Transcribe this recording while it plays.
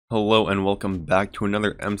Hello and welcome back to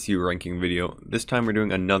another MCU ranking video. This time we're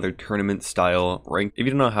doing another tournament style rank. If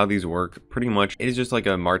you don't know how these work, pretty much it is just like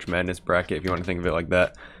a March Madness bracket if you want to think of it like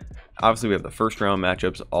that. Obviously we have the first round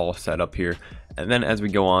matchups all set up here, and then as we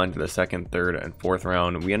go on to the second, third, and fourth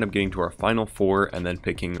round, we end up getting to our final four and then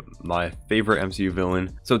picking my favorite MCU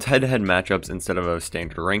villain. So it's head-to-head matchups instead of a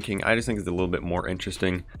standard ranking. I just think it's a little bit more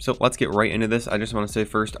interesting. So let's get right into this. I just want to say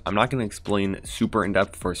first, I'm not going to explain super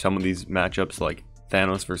in-depth for some of these matchups like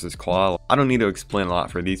Thanos versus Claw. I don't need to explain a lot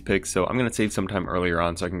for these picks, so I'm going to save some time earlier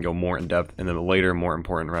on so I can go more in depth in the later, more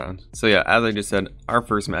important rounds. So yeah, as I just said, our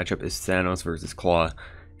first matchup is Thanos versus Claw,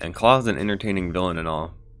 and Claw is an entertaining villain and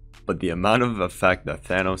all, but the amount of effect that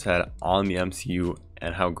Thanos had on the MCU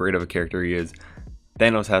and how great of a character he is,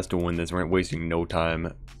 Thanos has to win this. We're wasting no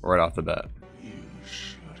time right off the bat. You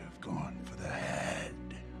should have gone for the head.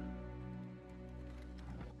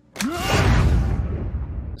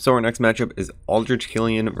 So our next matchup is Aldrich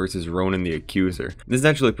Killian versus Ronan the Accuser. This is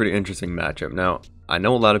actually a pretty interesting matchup. Now, I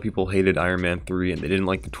know a lot of people hated Iron Man 3 and they didn't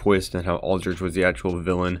like the twist and how Aldrich was the actual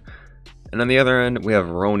villain. And on the other end, we have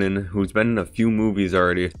Ronan, who's been in a few movies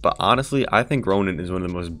already. But honestly, I think Ronan is one of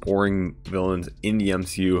the most boring villains in the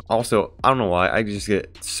MCU. Also, I don't know why, I just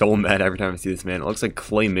get so mad every time I see this man. It looks like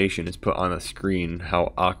claymation is put on the screen,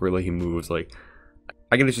 how awkwardly he moves. Like,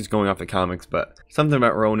 I get it's just going off the comics, but something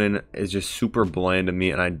about Ronan is just super bland to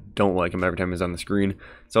me, and I don't like him every time he's on the screen.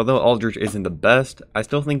 So although Aldrich isn't the best, I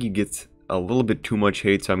still think he gets a little bit too much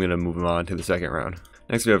hate, so I'm going to move him on to the second round.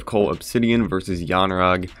 Next we have Cole Obsidian versus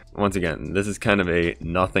Yanrog. Once again, this is kind of a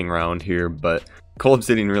nothing round here, but Cole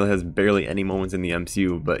Obsidian really has barely any moments in the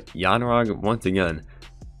MCU, but Yanrog, once again,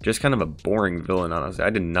 just kind of a boring villain, honestly. I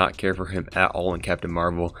did not care for him at all in Captain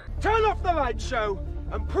Marvel. Turn off the light show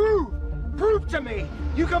and prove to me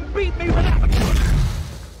you can beat me with that.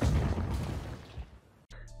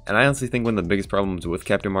 And I honestly think one of the biggest problems with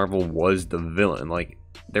Captain Marvel was the villain. Like,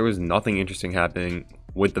 there was nothing interesting happening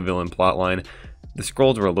with the villain plotline. The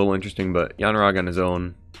Skrulls were a little interesting, but Yanrog on his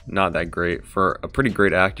own, not that great. For a pretty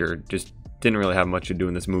great actor, just didn't really have much to do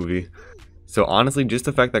in this movie. So honestly, just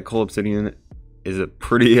the fact that Cole Obsidian is a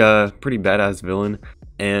pretty badass villain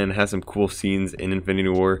and has some cool scenes in Infinity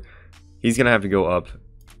War, he's gonna have to go up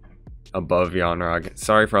above Yanrog.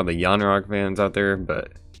 Sorry for all the Yanrog fans out there,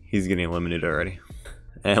 but he's getting eliminated already.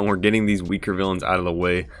 And we're getting these weaker villains out of the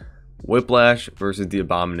way. Whiplash versus the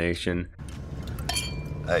Abomination.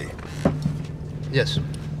 Hey. Yes.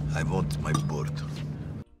 I want my board.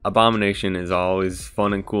 Abomination is always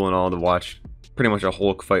fun and cool and all to watch. Pretty much a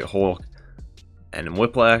Hulk fight Hulk. And in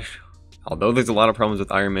Whiplash, although there's a lot of problems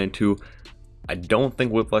with Iron Man 2, I don't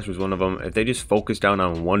think Whiplash was one of them. If they just focused down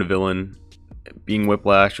on one villain, being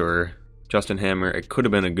Whiplash or Justin Hammer, it could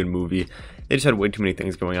have been a good movie. They just had way too many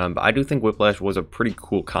things going on, but I do think Whiplash was a pretty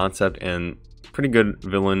cool concept and pretty good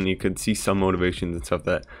villain. You could see some motivations and stuff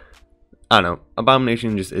that, I don't know,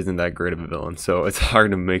 Abomination just isn't that great of a villain, so it's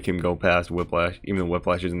hard to make him go past Whiplash, even though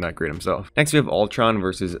Whiplash isn't that great himself. Next we have Ultron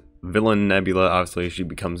versus Villain Nebula. Obviously she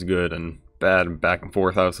becomes good and bad and back and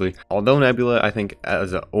forth, obviously. Although Nebula, I think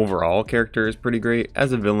as an overall character is pretty great,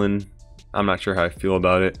 as a villain, I'm not sure how I feel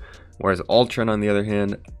about it. Whereas Ultron, on the other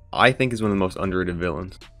hand, I think is one of the most underrated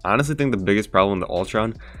villains. I honestly think the biggest problem with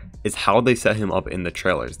Ultron is how they set him up in the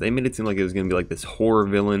trailers. They made it seem like it was going to be like this horror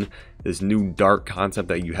villain, this new dark concept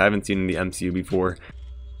that you haven't seen in the MCU before.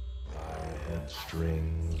 I had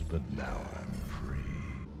strings, but now I'm free.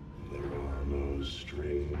 There are no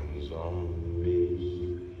strings on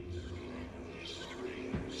me.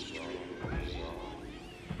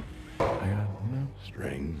 I got no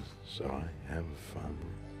strings, so I have fun.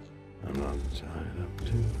 I'm not tied up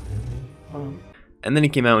to any fun. And then he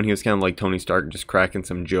came out and he was kind of like Tony Stark, just cracking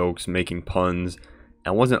some jokes, making puns,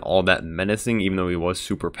 and wasn't all that menacing, even though he was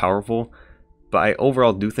super powerful. But I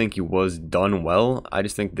overall do think he was done well. I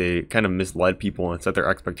just think they kind of misled people and set their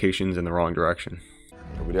expectations in the wrong direction.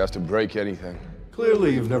 Nobody has to break anything.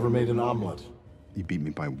 Clearly, you've never made an omelet. You beat me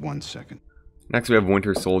by 1 second. Next we have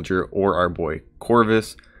Winter Soldier, or our boy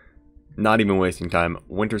Corvus. Not even wasting time.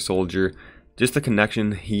 Winter Soldier, just the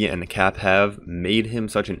connection he and Cap have made him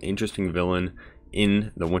such an interesting villain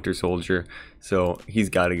in the Winter Soldier, so he's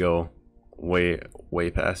got to go way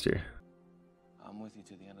past here. I'm with you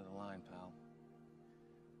to the end of the line, pal.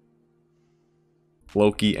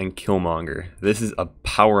 Loki and Killmonger. This is a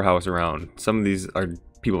powerhouse round. Some of these are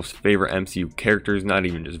people's favorite MCU characters, not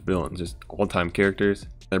even just villains, just all-time characters.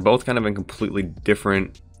 They're both kind of in completely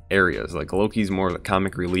different areas. Like, Loki's more of the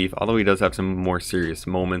comic relief, although he does have some more serious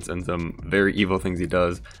moments and some very evil things he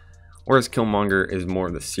does. Whereas Killmonger is more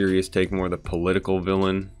of the serious take, more of the political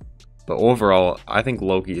villain. But overall, I think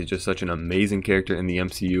Loki is just such an amazing character in the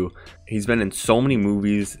MCU. He's been in so many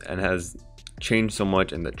movies and has changed so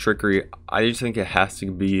much, and the trickery, I just think it has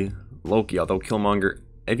to be Loki. Although Killmonger,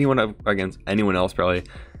 if he went up against anyone else probably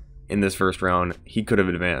in this first round, he could have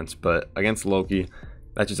advanced, but against Loki,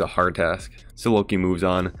 that's just a hard task. So Loki moves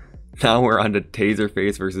on. Now we're on to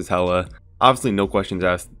Taserface versus Hela. Obviously no questions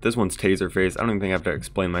asked, this one's Taserface. I don't even think I have to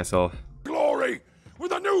explain myself. Glory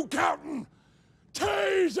with a new captain,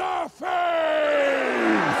 Taserface!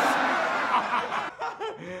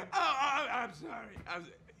 I'm sorry.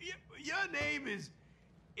 Your name is...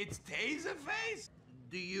 It's Taserface?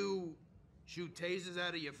 Do you shoot tasers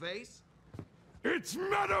out of your face? It's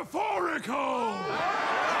metaphorical!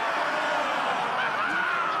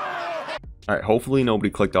 Alright, hopefully nobody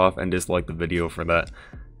clicked off and disliked the video for that.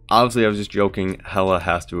 Obviously I was just joking, Hela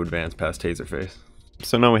has to advance past Taserface.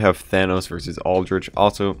 So now we have Thanos versus Aldrich.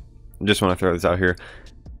 Also, just want to throw this out here.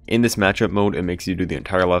 In this matchup mode, it makes you do the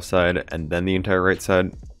entire left side and then the entire right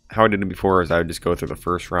side. How I did it before is I would just go through the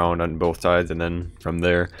first round on both sides and then from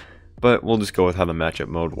there. But we'll just go with how the matchup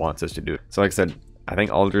mode wants us to do it. So like I said, I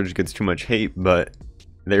think Aldrich gets too much hate, but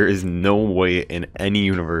there is no way in any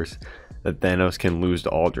universe that Thanos can lose to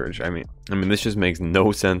Aldrich. I mean, this just makes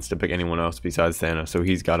no sense to pick anyone else besides Thanos, so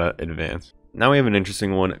he's gotta advance. Now we have an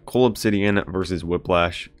interesting one, Cole Obsidian versus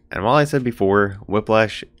Whiplash. And while I said before,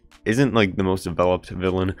 Whiplash isn't like the most developed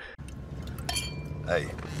villain. Hey,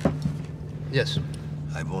 Yes.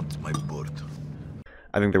 I want my board.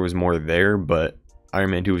 I think there was more there, but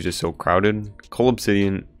Iron Man 2 was just so crowded. Cole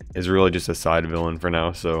Obsidian is really just a side villain for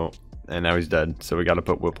now, so, and now he's dead, so we gotta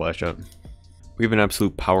put Whiplash up. We have an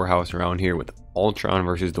absolute powerhouse around here with Ultron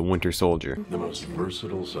versus the Winter Soldier. The most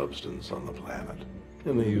versatile substance on the planet.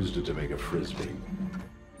 And they used it to make a frisbee.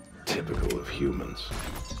 Typical of humans.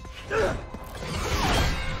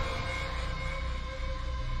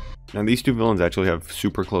 Now these two villains actually have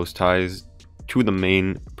super close ties to the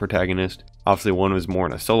main protagonist. Obviously one was more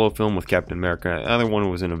in a solo film with Captain America, the other one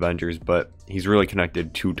was in Avengers, but he's really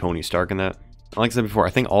connected to Tony Stark in that. Like I said before,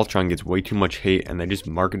 I think Ultron gets way too much hate and they just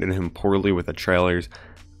marketed him poorly with the trailers.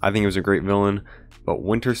 I think he was a great villain, but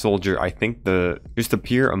Winter Soldier, I think just the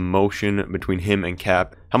pure emotion between him and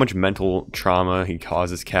Cap, how much mental trauma he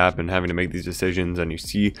causes Cap and having to make these decisions, and you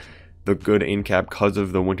see the good in Cap because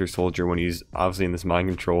of the Winter Soldier when he's obviously in this mind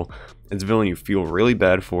control. It's a villain you feel really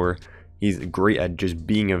bad for. He's great at just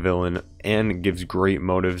being a villain and gives great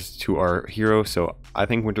motives to our hero, so I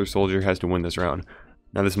think Winter Soldier has to win this round.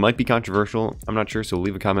 Now this might be controversial, I'm not sure, so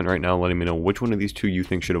leave a comment right now letting me know which one of these two you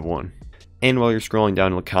think should have won. And while you're scrolling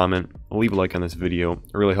down in the comment, leave a like on this video,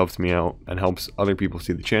 it really helps me out and helps other people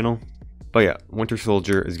see the channel. But yeah, Winter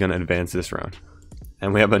Soldier is going to advance this round.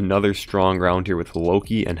 And we have another strong round here with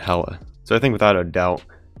Loki and Hela. So I think without a doubt,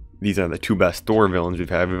 these are the two best Thor villains we've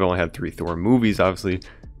had. We've only had 3 Thor movies obviously,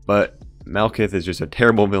 but Malekith is just a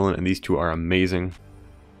terrible villain and these two are amazing.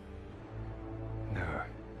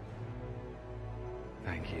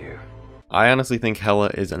 I honestly think Hela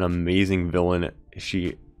is an amazing villain.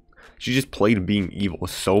 She just played being evil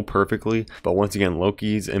so perfectly. But once again,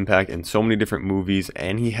 Loki's impact in so many different movies,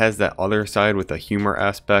 and he has that other side with the humor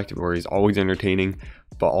aspect where he's always entertaining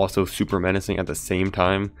but also super menacing at the same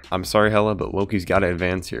time. I'm sorry Hela, but Loki's got to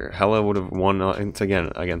advance here. Hela would have won once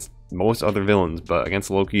again against most other villains, but against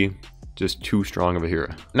Loki, just too strong of a hero.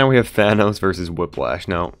 Now we have Thanos versus Whiplash.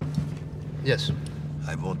 Now, Yes.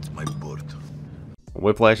 I want my board.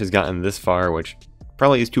 Whiplash has gotten this far, which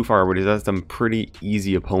probably is too far, but he's had some pretty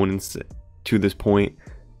easy opponents to this point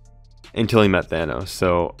until he met Thanos.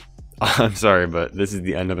 So I'm sorry, but this is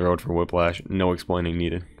the end of the road for Whiplash. No explaining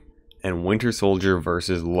needed. And Winter Soldier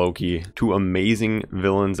versus Loki, two amazing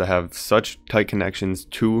villains that have such tight connections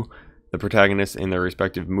to the protagonists in their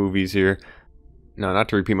respective movies here. Now, not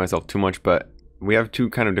to repeat myself too much, but we have two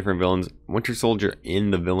kind of different villains. Winter Soldier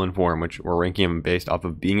in the villain form, which we're ranking him based off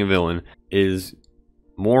of being a villain, is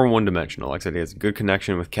more one-dimensional. Like I said, he has a good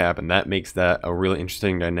connection with Cap, and that makes that a really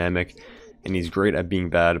interesting dynamic, and he's great at being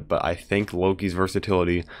bad. But I think Loki's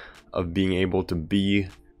versatility of being able to be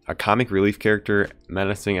a comic relief character,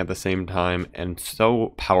 menacing at the same time, and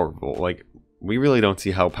so powerful. Like, we really don't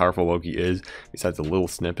see how powerful Loki is besides the little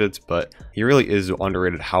snippets, but he really is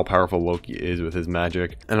underrated how powerful Loki is with his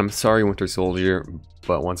magic. And I'm sorry, Winter Soldier,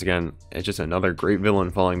 but once again, it's just another great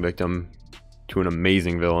villain falling victim to an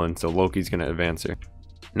amazing villain, so Loki's going to advance here.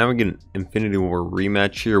 Now we get an Infinity War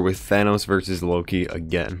rematch here with Thanos versus Loki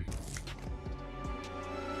again.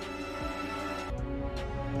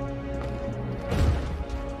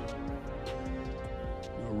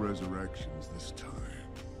 No resurrections this time.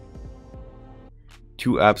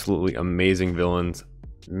 Two absolutely amazing villains.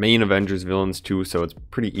 main Avengers villains too, so it's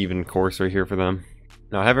pretty even course right here for them.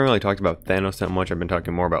 Now, I haven't really talked about Thanos that much. I've been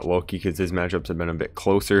talking more about Loki because his matchups have been a bit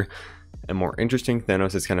closer and more interesting.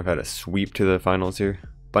 Thanos has kind of had a sweep to the finals here.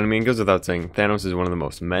 But I mean, it goes without saying, Thanos is one of the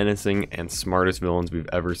most menacing and smartest villains we've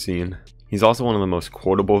ever seen. He's also one of the most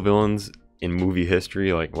quotable villains in movie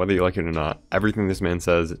history. Like, whether you like it or not, everything this man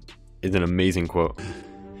says is an amazing quote.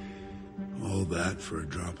 All that for a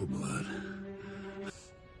drop of blood.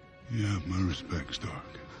 You have my respect, Stark.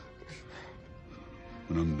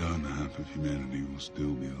 When I'm done, half of humanity will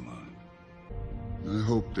still be alive. I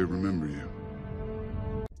hope they remember you.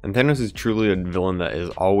 And Thanos is truly a villain that is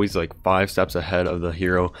always like 5 steps ahead of the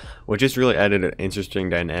hero, which just really added an interesting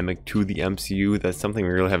dynamic to the MCU. That's something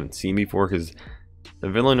we really haven't seen before, because the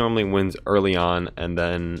villain normally wins early on and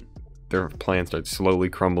then their plan starts slowly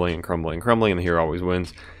crumbling and crumbling and crumbling, and the hero always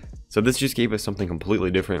wins. So this just gave us something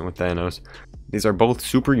completely different with Thanos. These are both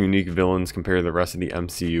super unique villains compared to the rest of the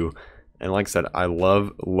MCU. And like I said, I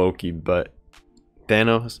love Loki, but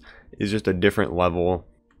Thanos is just a different level.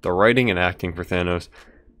 The writing and acting for Thanos,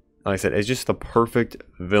 like I said, is just the perfect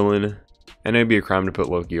villain. And it'd be a crime to put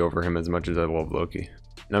Loki over him as much as I love Loki.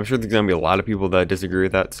 And I'm sure there's going to be a lot of people that disagree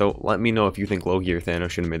with that. So let me know if you think Loki or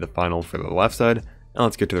Thanos should have made the final for the left side. And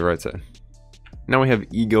let's get to the right side. Now we have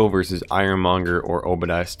Ego versus Ironmonger or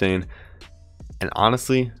Obadiah Stane. And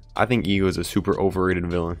honestly, I think Ego is a super overrated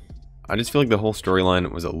villain. I just feel like the whole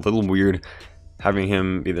storyline was a little weird, having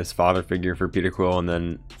him be this father figure for Peter Quill and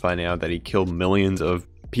then finding out that he killed millions of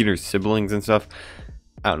Peter's siblings and stuff.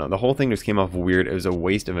 I don't know, the whole thing just came off weird. It was a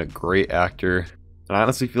waste of a great actor. And I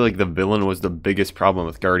honestly feel like the villain was the biggest problem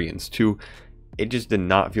with Guardians 2. It just did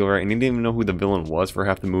not feel right, and you didn't even know who the villain was for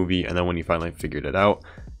half the movie, and then when you finally figured it out,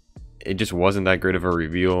 it just wasn't that great of a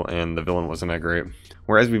reveal, and the villain wasn't that great.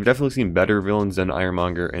 Whereas we've definitely seen better villains than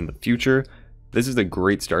Ironmonger in the future, this is a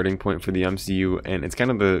great starting point for the MCU, and it's kind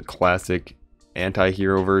of the classic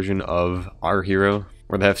anti-hero version of our hero,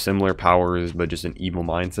 where they have similar powers but just an evil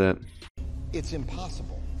mindset. It's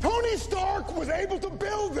impossible. Tony Stark was able to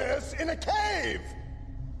build this in a cave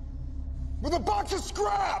with a box of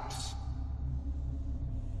scraps.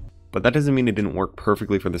 But that doesn't mean it didn't work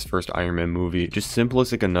perfectly for this first Iron Man movie, just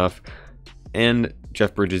simplistic enough, and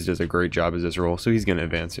Jeff Bridges does a great job as this role, so he's going to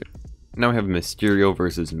advance here. Now we have Mysterio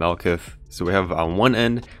versus Malekith. So we have on one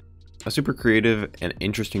end a super creative and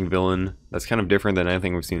interesting villain that's kind of different than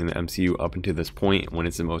anything we've seen in the MCU up until this point, when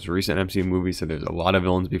it's the most recent MCU movie, so there's a lot of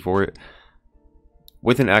villains before it,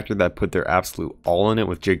 with an actor that put their absolute all in it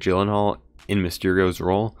with Jake Gyllenhaal in Mysterio's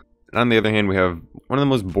role. And on the other hand, we have one of the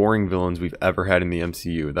most boring villains we've ever had in the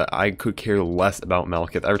MCU, that I could care less about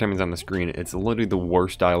Malekith. Every time he's on the screen, it's literally the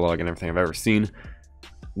worst dialogue and everything I've ever seen.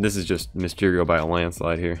 This is just Mysterio by a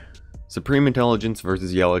landslide here. Supreme Intelligence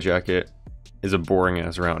versus Yellow Jacket is a boring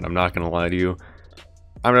ass round, I'm not gonna lie to you.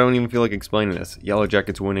 I don't even feel like explaining this. Yellow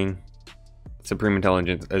Jacket's winning. Supreme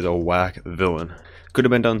Intelligence is a whack villain. Could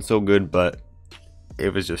have been done so good, but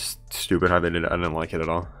it was just stupid how they did it. I didn't like it at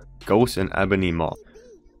all. Ghost and Ebony Maw.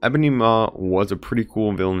 Ebony Maw was a pretty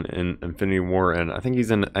cool villain in Infinity War, and I think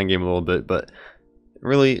he's in Endgame a little bit, but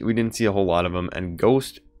really we didn't see a whole lot of him. And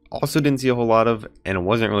Ghost also didn't see a whole lot of, and it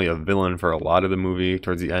wasn't really a villain for a lot of the movie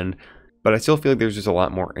towards the end. But I still feel like there's just a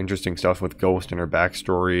lot more interesting stuff with Ghost and her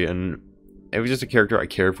backstory, and it was just a character I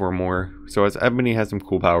cared for more. So as Ebony has some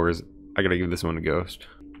cool powers, I gotta give this one to Ghost.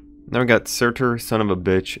 Now we got Surtur, Son of a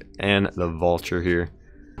Bitch, and the Vulture here.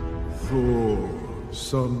 Thor,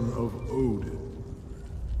 son of Odin.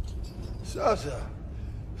 Surtur,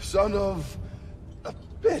 son of a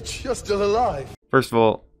bitch, you're still alive. First of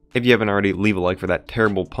all, if you haven't already, leave a like for that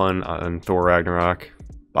terrible pun on Thor Ragnarok.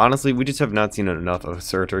 But honestly, we just have not seen enough of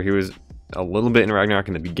Surtur. He was a little bit in Ragnarok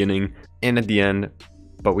in the beginning and at the end,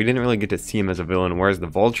 but we didn't really get to see him as a villain, whereas the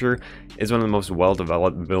Vulture is one of the most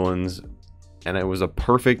well-developed villains, and it was a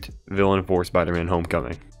perfect villain for Spider-Man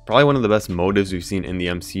Homecoming. Probably one of the best motives we've seen in the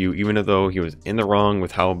MCU, even though he was in the wrong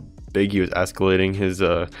with how big he was escalating his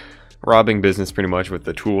robbing business pretty much with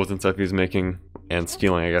the tools and stuff he was making, and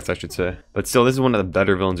stealing, I guess I should say. But still, this is one of the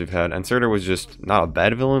better villains we've had, and Surtur was just not a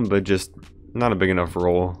bad villain, but just not a big enough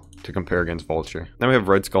role to compare against Vulture. Now we have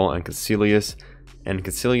Red Skull and Caecilius, and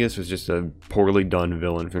Caecilius was just a poorly done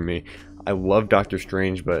villain for me. I love Doctor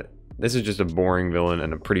Strange, but this is just a boring villain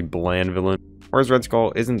and a pretty bland villain. Whereas Red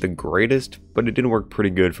Skull isn't the greatest, but it did work pretty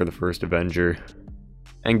good for the first Avenger,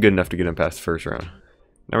 and good enough to get him past the first round.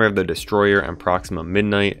 Now we have the Destroyer and Proxima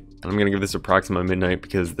Midnight, and I'm gonna give this a Proxima Midnight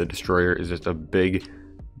because the Destroyer is just a big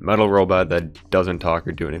metal robot that doesn't talk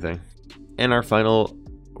or do anything. And our final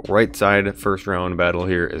right side first round battle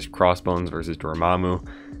here is Crossbones versus Dormammu,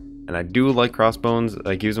 and I do like Crossbones.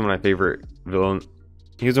 Like, he was one of my favorite villain.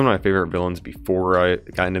 He was one of my favorite villains before I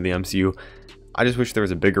got into the MCU. I just wish there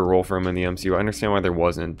was a bigger role for him in the MCU. I understand why there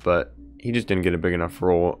wasn't, but he just didn't get a big enough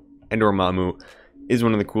role. And Dormammu is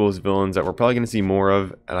one of the coolest villains that we're probably going to see more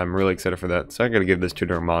of, and I'm really excited for that. So I got to give this to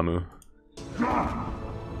Dormammu. God,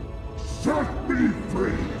 set me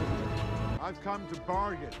free. I've come to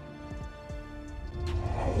bargain.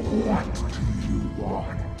 What do you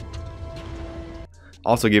want?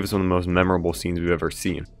 Also gave us one of the most memorable scenes we've ever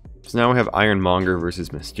seen. So now we have Ironmonger versus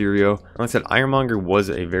Mysterio. Like I said, Ironmonger was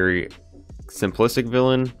a very simplistic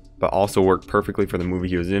villain, but also worked perfectly for the movie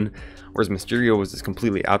he was in. Whereas Mysterio was just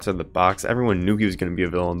completely outside the box. Everyone knew he was going to be a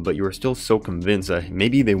villain, but you were still so convinced that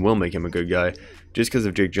maybe they will make him a good guy just because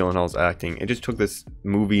of Jake Gyllenhaal's acting. It just took this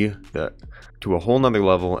movie to a whole nother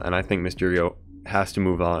level, and I think Mysterio has to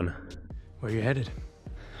move on. Where you headed?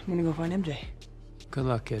 I'm gonna go find MJ. Good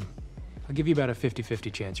luck, kid. I'll give you about a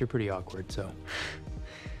 50-50 chance. You're pretty awkward, so.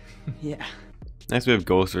 Yeah. Next we have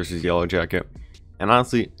Ghost versus Yellow Jacket. And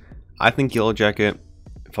honestly, I think Yellow Jacket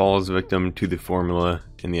falls victim to the formula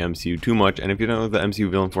in the MCU too much. And if you don't know what the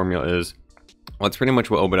MCU villain formula is, well, it's pretty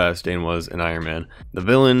much what Obadiah Stane was in Iron Man. The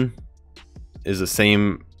villain is the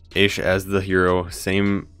same-ish as the hero,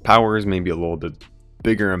 same powers, maybe a little bit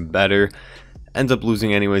bigger and better. Ends up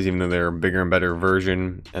losing anyways, even though they're a bigger and better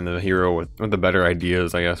version, and the hero with the better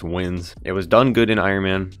ideas, I guess, wins. It was done good in Iron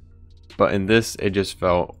Man, but in this, it just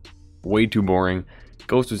felt way too boring.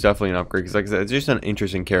 Ghost was definitely an upgrade, because like I said, it's just an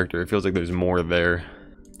interesting character. It feels like there's more there.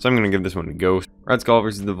 So I'm going to give this one to Ghost. Red Skull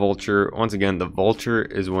versus the Vulture. Once again, the Vulture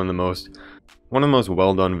is one of the most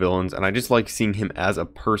well done villains, and I just like seeing him as a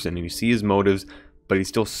person. And you see his motives, but he's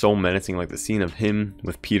still so menacing. Like the scene of him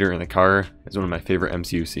with Peter in the car is one of my favorite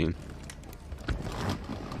MCU scenes.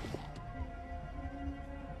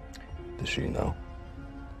 Does she know?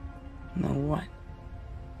 Know what?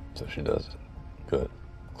 So she does it. Good.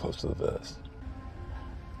 Close to the vest.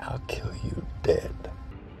 I'll kill you dead.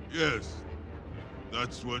 Yes,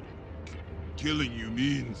 that's what killing you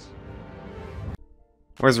means.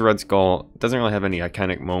 Whereas Red Skull doesn't really have any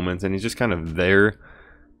iconic moments, and he's just kind of there.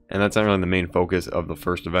 And that's not really the main focus of the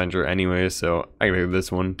first Avenger anyway, so I gotta give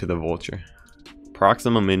this one to the Vulture.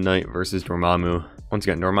 Proxima Midnight versus Dormammu. Once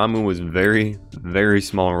again, Dormammu was very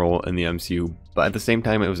small role in the MCU, but at the same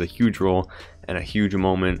time it was a huge role and a huge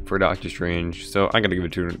moment for Doctor Strange, so I gotta give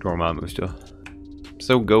it to Dormammu still.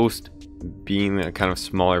 So Ghost, being a kind of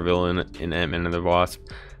smaller villain in Ant-Man and the Wasp,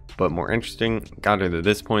 but more interesting, got it at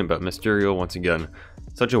this point. But Mysterio, once again,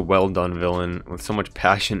 such a well done villain with so much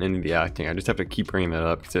passion into the acting. I just have to keep bringing that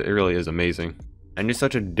up because it really is amazing, and just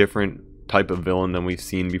such a different type of villain than we've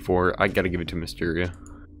seen before. I gotta give it to Mysterio.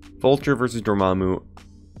 Vulture versus Dormammu.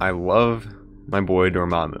 I love my boy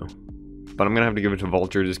Dormammu, but I'm gonna have to give it to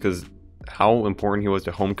Vulture just because how important he was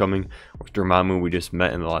to Homecoming. With Dormammu, we just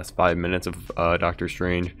met in the last 5 minutes of Doctor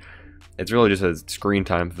Strange. It's really just a screen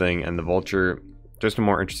time thing, and the Vulture, just a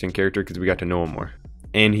more interesting character because we got to know him more,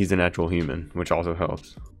 and he's an actual human, which also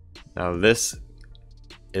helps. Now this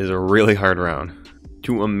is a really hard round.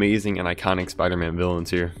 Two amazing and iconic Spider-Man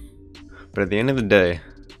villains here. But at the end of the day,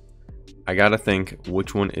 I gotta think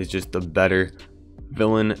which one is just the better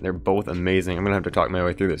villain. They're both amazing. I'm gonna have to talk my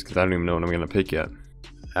way through this because I don't even know what I'm gonna pick yet.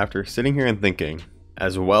 After sitting here and thinking,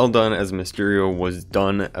 as well done as Mysterio was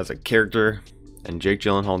done as a character, and Jake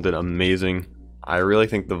Gyllenhaal did amazing, I really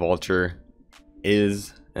think the Vulture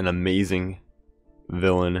is an amazing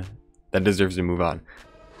villain that deserves to move on.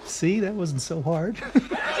 See, that wasn't so hard.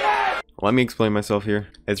 Let me explain myself here.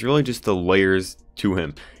 It's really just the layers to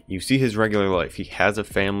him. You see his regular life. He has a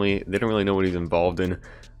family. They don't really know what he's involved in,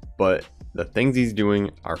 but the things he's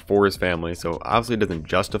doing are for his family. So obviously it doesn't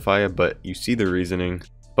justify it, but you see the reasoning.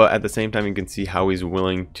 But at the same time, you can see how he's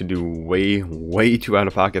willing to do way too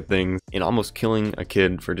out-of-pocket things, and almost killing a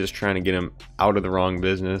kid for just trying to get him out of the wrong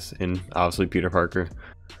business, and obviously Peter Parker.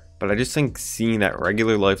 But I just think seeing that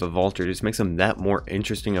regular life of Vulture just makes him that more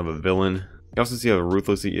interesting of a villain. You also see how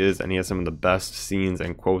ruthless he is, and he has some of the best scenes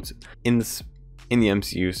and quotes in the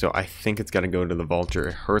MCU, so I think it's got to go to the Vulture.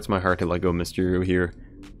 It hurts my heart to let go of Mysterio here,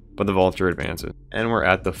 but the Vulture advances. And we're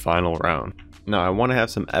at the final round. Now, I want to have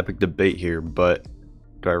some epic debate here, but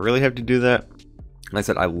do I really have to do that? Like I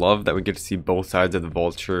said, I love that we get to see both sides of the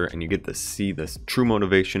Vulture, and you get to see this true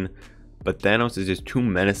motivation, but Thanos is just too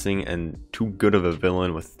menacing and too good of a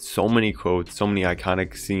villain with so many quotes, so many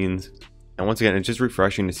iconic scenes. And once again, it's just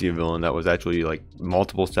refreshing to see a villain that was actually like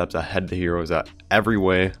multiple steps ahead of the heroes at every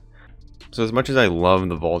way. So as much as I love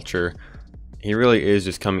the Vulture, he really is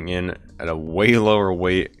just coming in at a way lower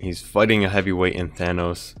weight. He's fighting a heavyweight in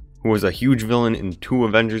Thanos, who was a huge villain in 2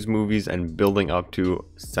 Avengers movies and building up to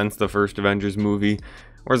since the first Avengers movie,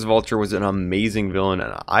 whereas Vulture was an amazing villain,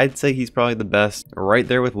 and I'd say he's probably the best, right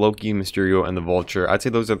there with Loki, Mysterio, and the Vulture. I'd say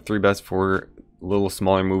those are the 3 best for little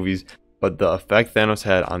smaller movies, but the effect Thanos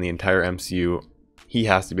had on the entire MCU, he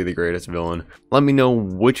has to be the greatest villain. Let me know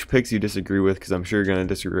which picks you disagree with, because I'm sure you're going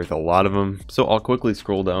to disagree with a lot of them. So I'll quickly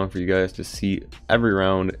scroll down for you guys to see every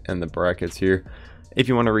round and the brackets here, if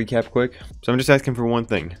you want to recap quick. So I'm just asking for one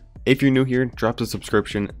thing. If you're new here, drop a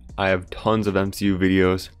subscription. I have tons of MCU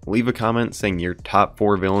videos. Leave a comment saying your top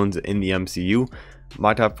 4 villains in the MCU.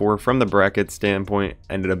 My top 4 from the bracket standpoint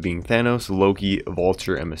ended up being Thanos, Loki,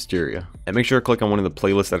 Vulture, and Mysterio. And make sure to click on one of the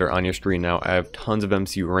playlists that are on your screen now. I have tons of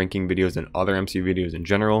MCU ranking videos and other MCU videos in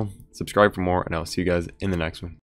general. Subscribe for more, and I'll see you guys in the next one.